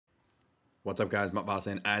What's up, guys? Mutvials,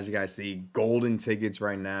 and as you guys see, golden tickets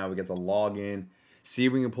right now. We get to log in, see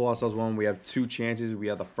if we can pull ourselves one. We have two chances. We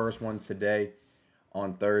have the first one today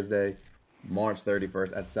on Thursday, March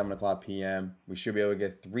 31st at 7 o'clock p.m. We should be able to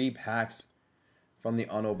get 3 packs from the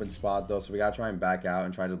unopened spot, though. So we got to try and back out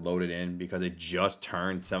and try to load it in because it just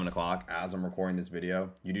turned 7 o'clock as I'm recording this video.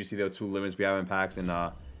 You do see the 2 limits we have in packs, and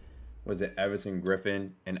was it Everson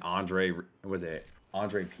Griffin and Andre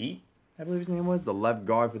Pete? I believe his name was, the left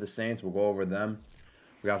guard for the Saints. We'll go over them.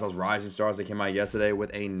 We got ourselves Rising Stars that came out yesterday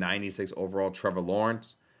with a 96 overall Trevor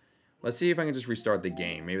Lawrence. Let's see if I can just restart the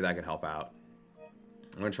game. Maybe that can help out.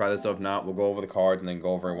 I'm going to try this. If not, we'll go over the cards and then go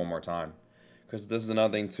over it one more time. Because this is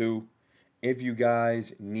another thing, too. If you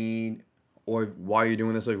guys need, or while you're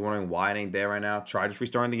doing this, or if you're wondering why it ain't there right now, try just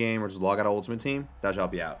restarting the game or just log out of Ultimate Team. That should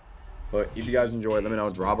help you out. But if you guys enjoyed, let me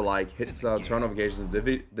know. Drop a like. Hit turn notifications.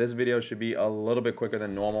 This video should be a little bit quicker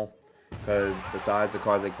than normal. Because besides the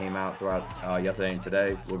cards that came out throughout yesterday and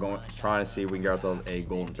today, we're trying to see if we can get ourselves a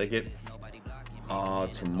golden ticket.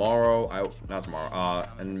 Not tomorrow,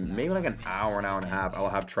 and maybe like an hour and a half, I'll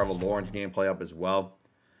have Trevor Lawrence gameplay up as well.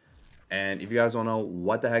 And if you guys don't know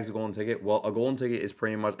what the heck is a golden ticket, well, a golden ticket is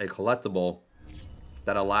pretty much a collectible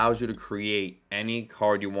that allows you to create any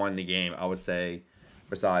card you want in the game, I would say,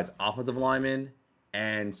 besides offensive lineman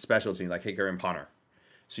and special teams like kicker and punter.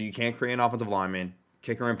 So you can't create an offensive lineman.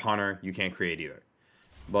 Kicker and punter, you can't create either.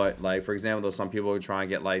 But, like, for example, though, some people are trying to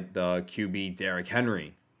get, like, the QB Derrick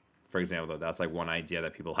Henry. For example, though, that's, like, one idea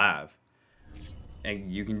that people have.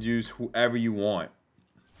 And you can use whoever you want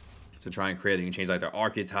to try and create it. You can change, like, their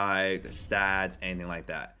archetype, the stats, anything like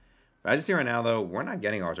that. But as you see right now, though, we're not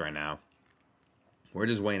getting ours right now. We're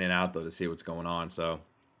just waiting it out, though, to see what's going on. So,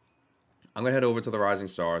 I'm going to head over to the Rising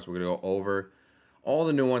Stars. We're going to go over all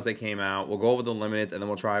the new ones that came out. We'll go over the limiteds, and then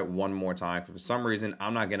we'll try it one more time. For some reason,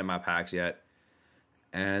 I'm not getting my packs yet.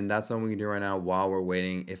 And that's what we can do right now while we're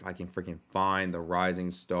waiting. If I can freaking find the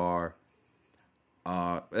Rising Star.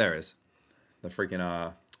 There it is. The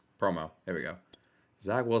freaking promo. There we go.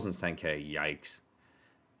 Zach Wilson's 10K. Yikes.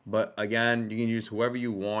 But again, you can use whoever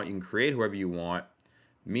you want. You can create whoever you want.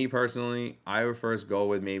 Me personally, I would first go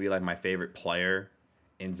with maybe like my favorite player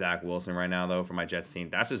in Zach Wilson right now, though, for my Jets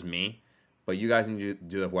team. That's just me. But you guys can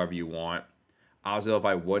do it whoever you want. Obviously, if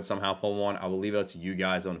I would somehow pull one, I will leave it up to you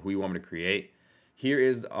guys on who you want me to create. Here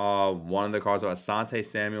is one of the cards. Asante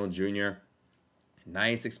Samuel Jr.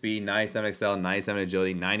 96 speed, 97 XL, 97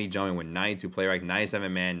 agility, 90 jumping with 92 play rate,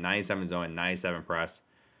 97 man, 97 zone, and 97 press.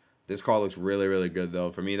 This card looks really, really good, though.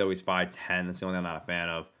 For me, though, he's 5'10". That's the only thing I'm not a fan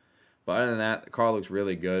of. But other than that, the card looks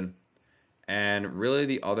really good. And really,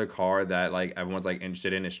 the other card that like everyone's like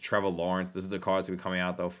interested in is Trevor Lawrence. This is the card that's going to be coming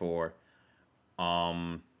out, though, for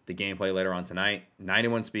the gameplay later on tonight.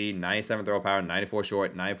 91 speed, 97 throw power, 94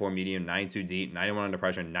 short, 94 medium, 92 deep, 91 under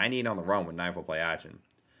pressure, 98 on the run with 94 play action.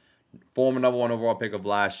 Former #1 overall pick of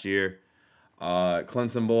last year.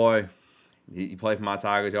 Clemson boy. He played for my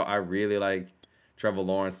Tigers. Yo, I really like Trevor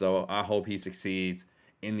Lawrence, so I hope he succeeds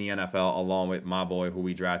in the NFL along with my boy who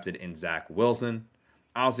we drafted in Zach Wilson.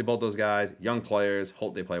 Honestly, both those guys, young players,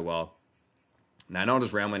 hope they play well. Now, I know I'm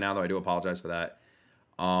just rambling now, though. I do apologize for that.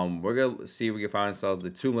 We're going to see if we can find ourselves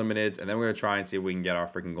the 2 limiteds, and then we're going to try and see if we can get our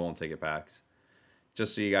freaking golden ticket packs.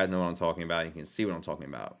 Just so you guys know what I'm talking about. You can see what I'm talking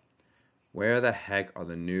about. Where the heck are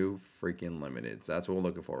the new freaking limiteds? That's what we're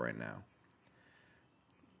looking for right now.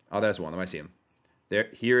 Oh, there's one. Let me see him.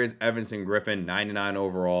 Here is Everson Griffin, 99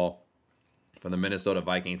 overall from the Minnesota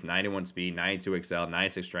Vikings. 91 speed, 92 XL,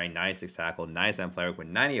 96 strength, 96 tackle, 97 player with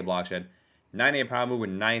 98 block shed, 98 power move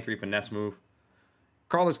with 93 finesse move.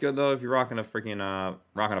 Card looks good, though. If you're rocking a freaking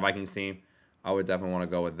rocking a Vikings team, I would definitely want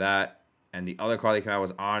to go with that. And the other card that came out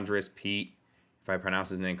was Andre Pete. If I pronounce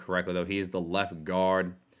his name correctly, though, he is the left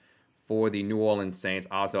guard for the New Orleans Saints.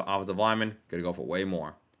 Also, offensive lineman, gonna go for way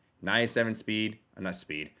more. 97 speed, not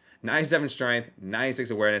speed. 97 strength, 96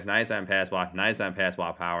 awareness, 97 pass block, 97 pass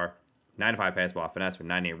block power, 95 pass block finesse with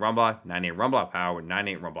 98 run block, 98 run block power with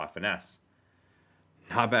 98 run block finesse.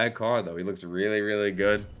 Not bad card, though. He looks really, really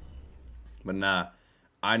good. But nah.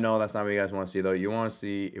 I know that's not what you guys want to see, though. You want to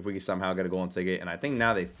see if we can somehow get a golden ticket. And I think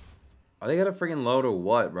now are they going to freaking load or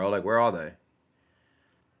what, bro? Like, where are they?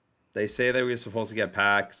 They say that we're supposed to get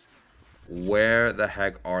packs. Where the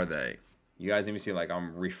heck are they? You guys need to see, like,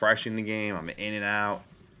 I'm refreshing the game. I'm in and out.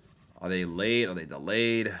 Are they late? Are they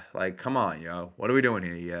delayed? Like, come on, yo. What are we doing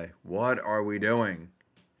here, EA? What are we doing?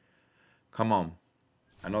 Come on.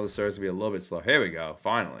 I know the service will be a little bit slow. Here we go.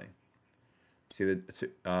 Finally. See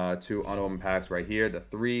the 2 unopened packs right here. The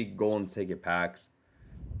 3 golden ticket packs.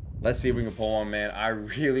 Let's see if we can pull one, man. I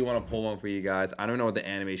really want to pull one for you guys. I don't know what the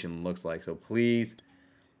animation looks like, so please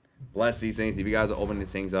bless these things. If you guys are opening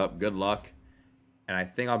these things up, good luck. And I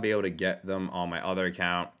think I'll be able to get them on my other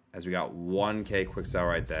account, as we got 1K quick sell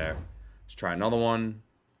right there. Let's try another one.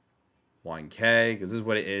 1K, because this is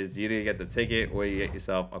what it is. You either get the ticket or you get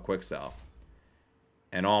yourself a quick sell.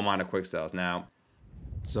 And all mine are quick sells. Now,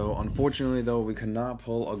 so unfortunately though, we could not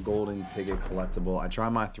pull a golden ticket collectible. I tried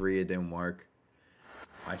my 3, it didn't work.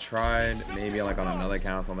 I tried maybe like on another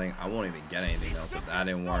account or something. I won't even get anything else if that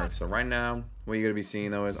didn't work. So right now, what you're going to be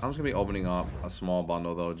seeing though is I'm just going to be opening up a small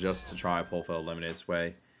bundle though, just to try pull for the limited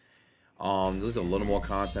way. There's a little more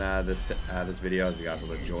content out of this video, as you guys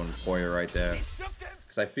with Jordan Poyer right there.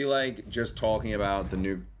 Because I feel like just talking about the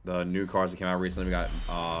new cards that came out recently. We got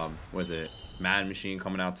what is it? Madden machine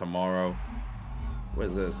coming out tomorrow. What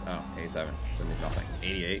is this? Oh, 87. So it means nothing.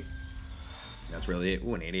 88. That's really it.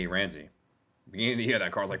 Ooh, an 88 Ramsey. Beginning of the year,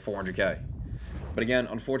 that card's like 400K. But again,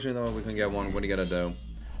 unfortunately though, we couldn't get one. What do you gotta do?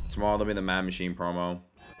 Tomorrow there'll be the Madden machine promo.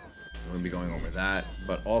 We're gonna be going over that.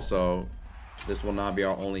 But also, this will not be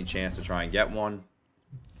our only chance to try and get one.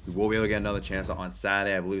 We will be able to get another chance on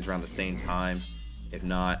Saturday. I believe it's around the same time. If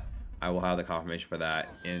not, I will have the confirmation for that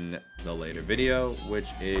in the later video, which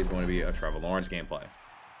is going to be a Trevor Lawrence gameplay.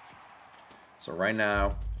 So right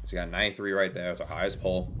now, we got 93 right there. It's our highest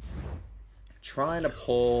pull. Trying to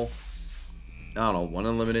pull, I don't know, one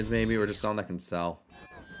unlimiteds maybe, or just something that can sell.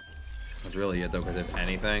 That's really it though, because if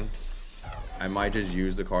anything, I might just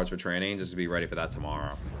use the cards for training just to be ready for that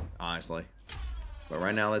tomorrow, honestly. But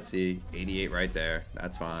right now, let's see, 88 right there.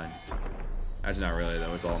 That's fine. Actually, not really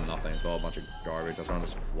though. It's all nothing. It's all a bunch of garbage. That's why I'm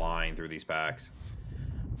just flying through these packs.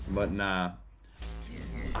 But nah,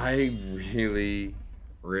 I really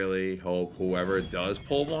hope whoever does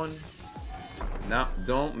pull one,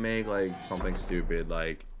 don't make like something stupid.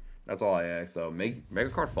 Like, that's all I ask though. Make a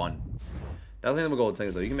card fun. That's the thing with gold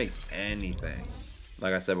things though. You can make anything.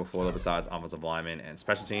 Like I said before, though, besides offensive linemen and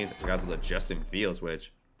special teams, you guys is a Justin Fields,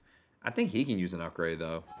 which I think he can use an upgrade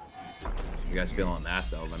though. You guys feel on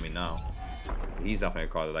that though? Let me know. He's definitely a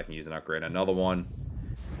card that I can use an upgrade. Another one,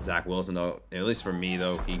 Zach Wilson though. At least for me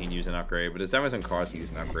though, he can use an upgrade. But there's definitely some cards that use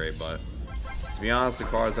an upgrade. But to be honest, the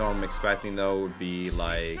cards that I'm expecting though would be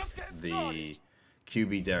like the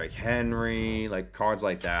QB Derrick Henry, like cards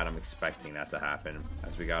like that. I'm expecting that to happen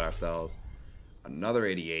as we got ourselves another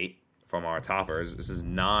 88 from our toppers. This is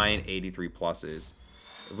 9 83 pluses.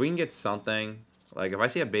 If we can get something, like if I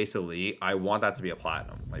see a base elite, I want that to be a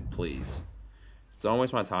platinum. Like, please. Don't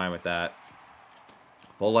waste my time with that.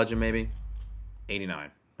 Full legend maybe.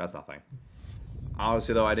 89. That's nothing.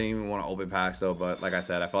 Obviously though, I didn't even want to open packs though, but like I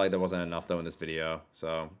said, I felt like there wasn't enough though in this video.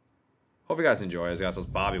 So hope you guys enjoy. As guys, was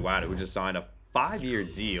Bobby Wagner, who just signed a 5-year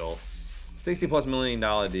deal, $60+ million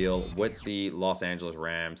deal with the Los Angeles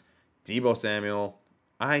Rams. Deebo Samuel.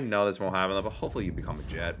 I know this won't happen though, but hopefully you become a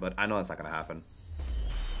Jet. But I know that's not gonna happen.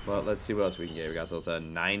 But let's see what else we can get. We got so it's a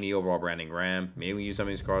 90 overall Brandon Graham. Maybe we use some of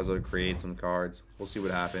these cards to create some cards. We'll see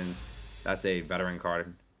what happens. That's a veteran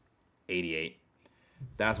card. 88.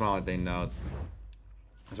 That's my only thing now.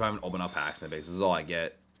 That's why I haven't opened up packs in the base. This is all I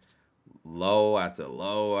get. Low after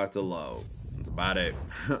low after low. That's about it.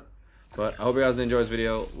 But I hope you guys enjoyed this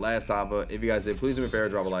video. Last topper. If you guys did, please do me a favor,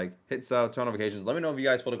 drop a like, hit sub, turn notifications. Let me know if you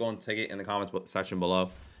guys pulled a golden ticket in the comments section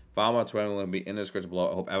below. Follow me on Twitter. I'm going to be in the description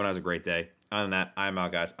below. I hope everyone has a great day. Other than that, I'm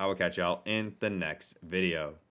out, guys. I will catch y'all in the next video.